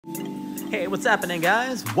Hey, what's happening,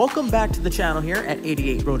 guys? Welcome back to the channel here at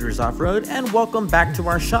 88 Rotors Off-Road, and welcome back to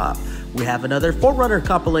our shop. We have another 4Runner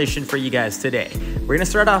compilation for you guys today. We're gonna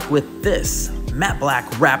start off with this matte black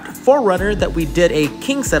wrapped 4Runner that we did a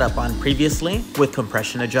king setup on previously with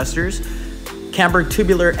compression adjusters, Camburg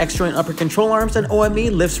Tubular X-JOINT upper control arms, and OME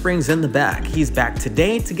lift springs in the back. He's back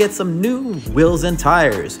today to get some new wheels and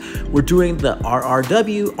tires. We're doing the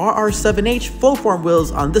RRW RR7H full form wheels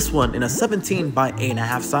on this one in a 17 by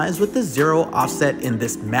 8.5 size with the 0 offset in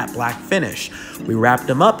this matte black finish. We wrapped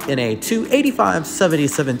them up in a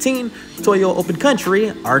 285/7017 Toyo Open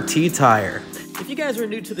Country RT tire. If you guys are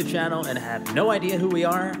new to the channel and have no idea who we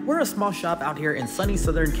are, we're a small shop out here in sunny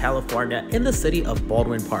Southern California in the city of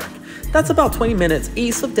Baldwin Park. That's about 20 minutes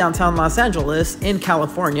east of downtown Los Angeles in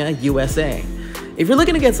California, USA. If you're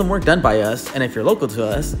looking to get some work done by us, and if you're local to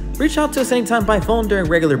us, reach out to us anytime by phone during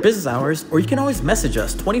regular business hours, or you can always message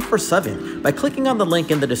us 24/7 by clicking on the link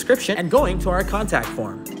in the description and going to our contact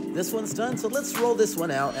form. This one's done, so let's roll this one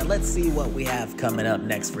out and let's see what we have coming up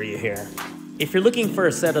next for you here. If you're looking for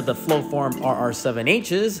a set of the Flowform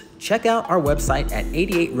RR7Hs, check out our website at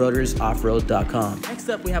 88rotorsoffroad.com. Next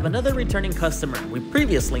up, we have another returning customer. We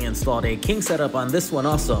previously installed a king setup on this one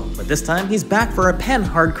also, but this time he's back for a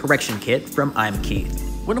panhard correction kit from Eibach.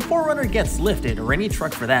 When a 4Runner gets lifted, or any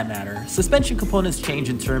truck for that matter, suspension components change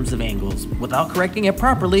in terms of angles. Without correcting it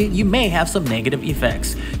properly, you may have some negative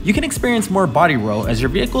effects. You can experience more body roll as your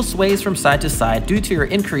vehicle sways from side to side due to your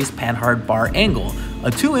increased panhard bar angle. A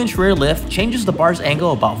 2-inch rear lift changes the bar's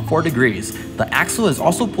angle about 4 degrees. The axle is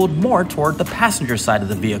also pulled more toward the passenger side of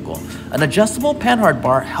the vehicle. An adjustable panhard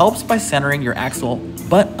bar helps by centering your axle,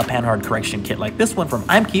 but a panhard correction kit like this one from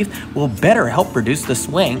Eibach will better help reduce the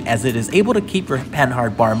swing as it is able to keep your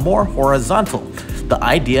panhard bar more horizontal. The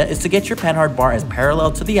idea is to get your panhard bar as parallel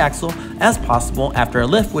to the axle as possible after a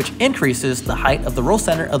lift, which increases the height of the roll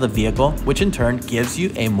center of the vehicle, which in turn gives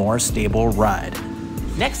you a more stable ride.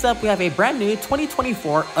 Next up, we have a brand new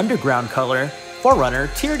 2024 underground color 4Runner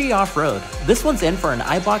TRD Off-Road. This one's in for an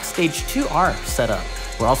Eibach Stage 2R setup.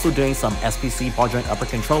 We're also doing some SPC ball joint upper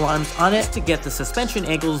control arms on it to get the suspension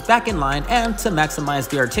angles back in line and to maximize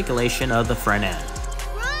the articulation of the front end.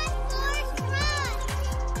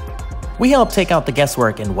 We help take out the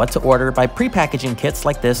guesswork in what to order by pre-packaging kits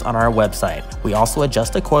like this on our website. We also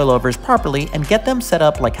adjust the coilovers properly and get them set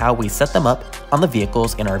up like how we set them up on the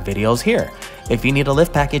vehicles in our videos here. If you need a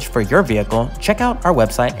lift package for your vehicle, check out our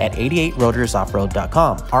website at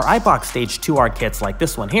 88rotorsoffroad.com. Our Eibach Stage 2R kits like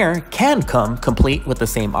this one here can come complete with the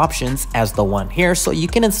same options as the one here, so you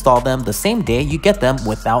can install them the same day you get them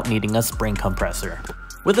without needing a spring compressor.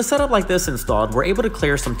 With a setup like this installed, we're able to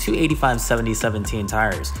clear some 285/7017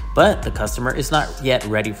 tires, but the customer is not yet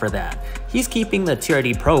ready for that. He's keeping the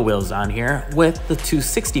TRD Pro wheels on here with the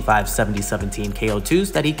 265/7017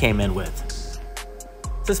 KO2s that he came in with.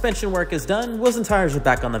 Suspension work is done, wheels and tires are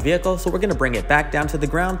back on the vehicle, so we're going to bring it back down to the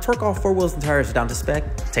ground, torque all 4 wheels and tires down to spec,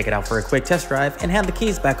 take it out for a quick test drive, and hand the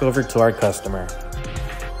keys back over to our customer.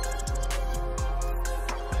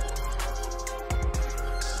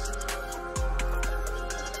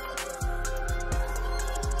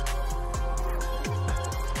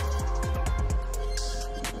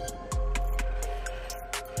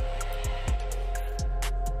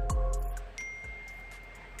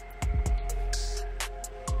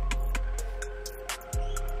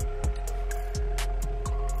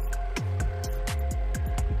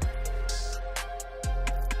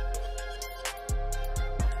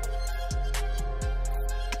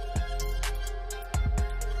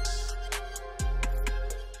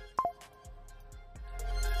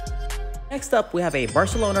 Next up, we have a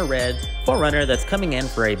Barcelona red 4Runner that's coming in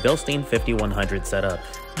for a Bilstein 5100 setup.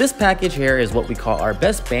 This package here is what we call our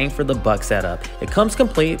best bang for the buck setup. It comes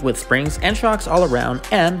complete with springs and shocks all around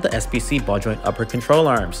and the SPC ball joint upper control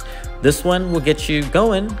arms. This one will get you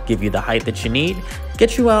going, give you the height that you need,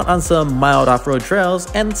 get you out on some mild off-road trails,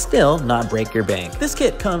 and still not break your bank. This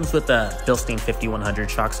kit comes with the Bilstein 5100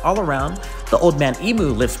 shocks all around, the Old Man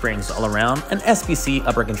Emu lift springs all around, and SPC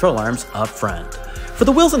upper control arms up front. For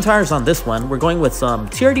the wheels and tires on this one, we're going with some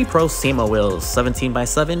TRD Pro SEMA wheels,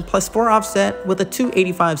 17x7 plus 4 offset with a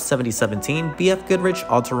 285/7017 BF Goodrich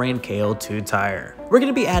all-terrain KO2 tire. We're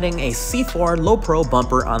going to be adding a C4 low pro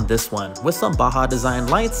bumper on this one with some Baja Design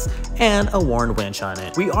lights and a worn winch on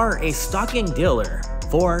it. We are a stocking dealer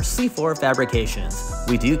for C4 fabrications.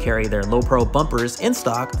 We do carry their low pro bumpers in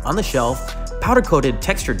stock on the shelf, powder coated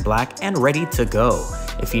textured black and ready to go.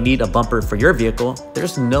 If you need a bumper for your vehicle,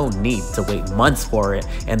 there's no need to wait months for it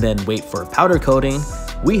and then wait for powder coating.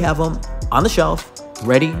 We have them on the shelf,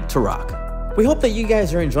 ready to rock. We hope that you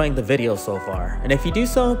guys are enjoying the video so far, and if you do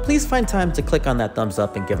so, please find time to click on that thumbs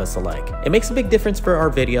up and give us a like. It makes a big difference for our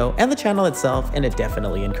video and the channel itself, and it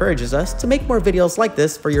definitely encourages us to make more videos like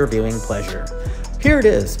this for your viewing pleasure. Here it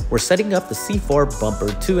is, we're setting up the C4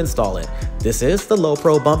 bumper to install it. This is the low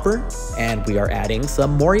pro bumper, and we are adding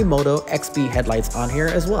some Morimoto XB headlights on here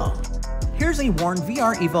as well. Here's a worn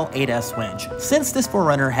VR EVO 8S winch. Since this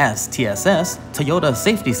 4Runner has TSS, Toyota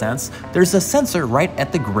Safety Sense, there's a sensor right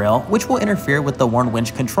at the grill which will interfere with the worn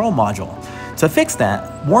winch control module. To fix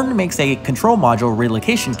that, Warn makes a control module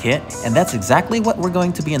relocation kit, and that's exactly what we're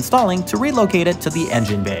going to be installing to relocate it to the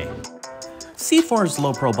engine bay. C4's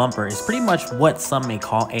low pro bumper is pretty much what some may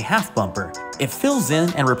call a half bumper. It fills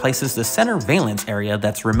in and replaces the center valence area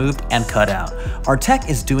that's removed and cut out. Our tech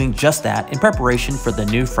is doing just that in preparation for the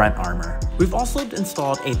new front armor. We've also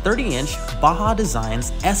installed a 30-inch Baja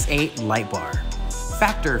Designs S8 light bar,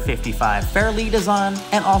 Factor 55 fairlead design,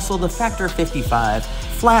 and also the Factor 55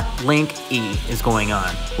 flat link E is going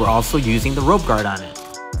on. We're also using the rope guard on it.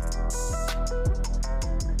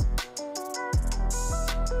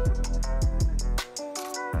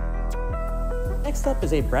 Next up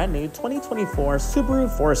is a brand new 2024 Subaru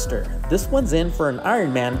Forester. This one's in for an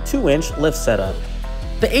Ironman 2-inch lift setup.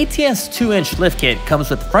 The ATS 2-inch lift kit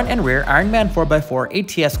comes with front and rear Ironman 4x4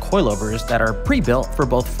 ATS coilovers that are pre-built for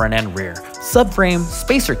both front and rear. Subframe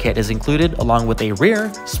spacer kit is included along with a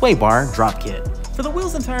rear sway bar drop kit. For the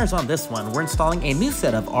wheels and tires on this one, we're installing a new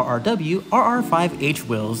set of RRW RR5H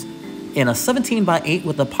wheels in a 17x8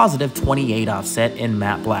 with a positive 28 offset in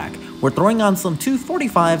matte black. We're throwing on some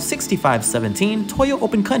 245/65/17 Toyo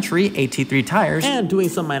Open Country AT3 tires and doing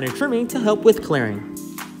some minor trimming to help with clearing.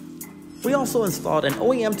 We also installed an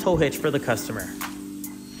OEM tow hitch for the customer.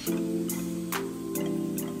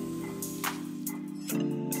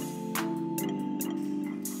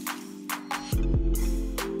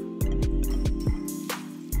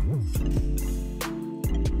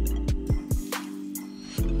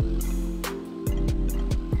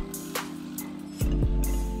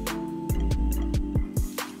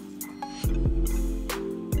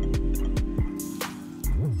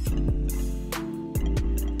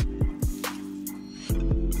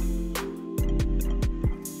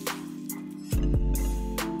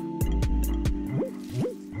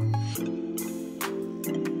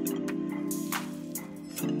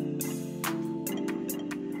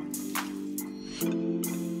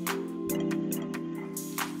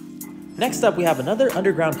 Next up, we have another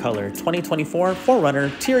underground color 2024 4Runner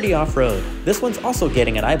TRD Off-Road. This one's also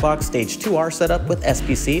getting an Eibach Stage 2R setup with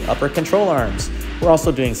SPC upper control arms. We're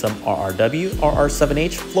also doing some RRW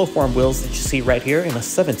RR7H flowform wheels that you see right here in a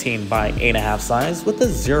 17x8.5 size with a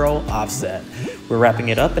 0 offset. We're wrapping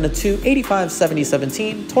it up in a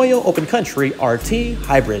 285/70/17 Toyo Open Country RT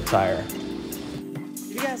hybrid tire.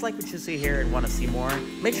 If you guys like what you see here and want to see more,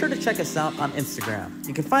 make sure to check us out on Instagram.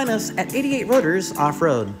 You can find us at 88 Rotors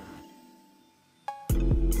Off-Road.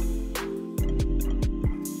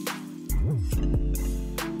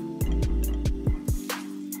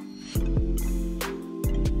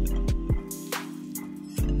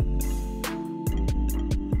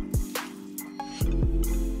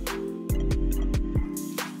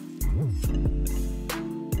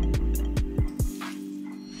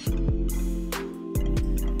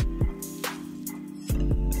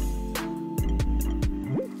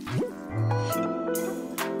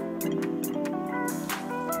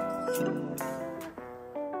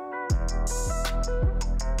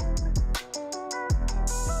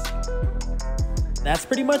 That's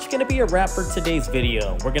pretty much going to be a wrap for today's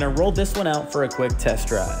video. We're going to roll this one out for a quick test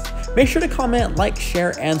drive. Make sure to comment, like,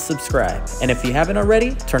 share, and subscribe. And if you haven't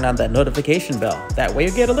already, turn on that notification bell. That way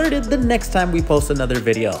you'll get alerted the next time we post another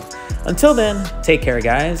video. Until then, take care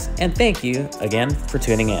guys, and thank you again for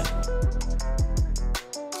tuning in.